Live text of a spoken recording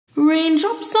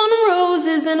Raindrops on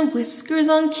roses and whiskers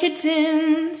on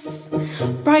kittens,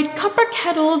 bright copper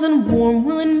kettles and warm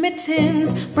woolen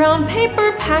mittens, brown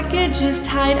paper packages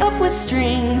tied up with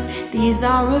strings. These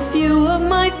are a few of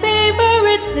my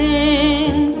favorite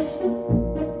things.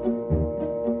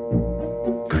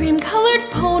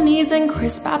 Cream-colored ponies and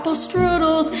crisp apple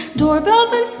strudels,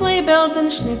 doorbells and sleigh bells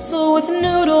and schnitzel with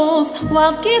noodles,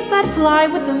 wild geese that fly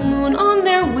with the moon on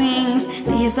their wings.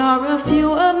 These are a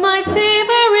few of my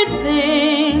favorite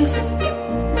things.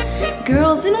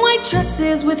 Girls in white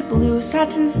dresses with blue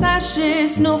satin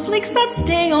sashes, snowflakes that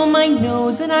stay on my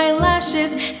nose and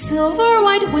eyelashes, silver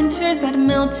white winters that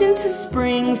melt into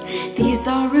springs. These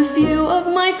are a few of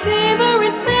my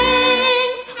favorite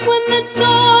things. When the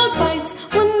dog bites,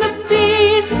 when the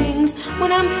bee stings,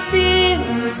 when I'm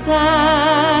feeling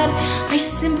sad, I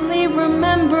simply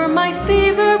remember my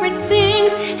favorite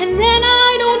things, and then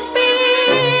I don't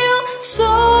feel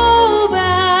so bad.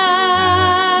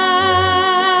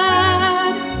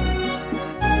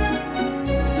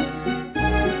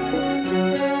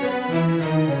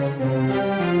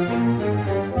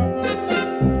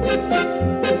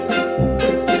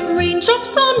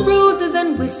 Raindrops on roses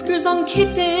and whiskers on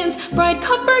kittens, bright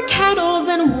copper kettles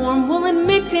and warm woolen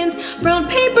mittens, brown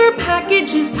paper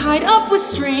packages tied up with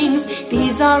strings.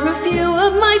 These are a few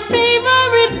of my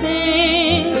favorite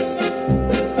things.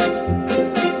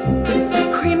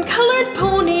 Cream-colored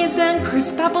ponies and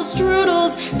crisp apple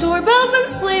strudels, doorbells and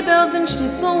sleigh bells and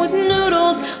schnitzel with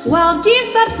noodles, wild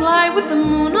geese that fly with the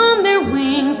moon on their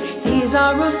wings. These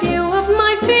are a few of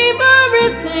my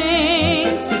favorite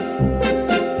things.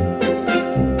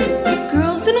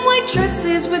 Girls in white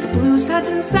dresses with blue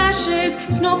satin sashes,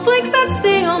 snowflakes that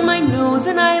stay on my nose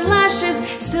and eyelashes,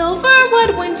 silver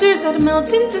white winters that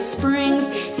melt into springs.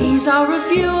 These are a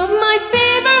few of my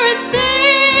favorite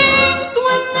things.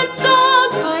 When the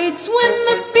dog bites, when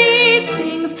the bee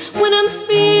stings,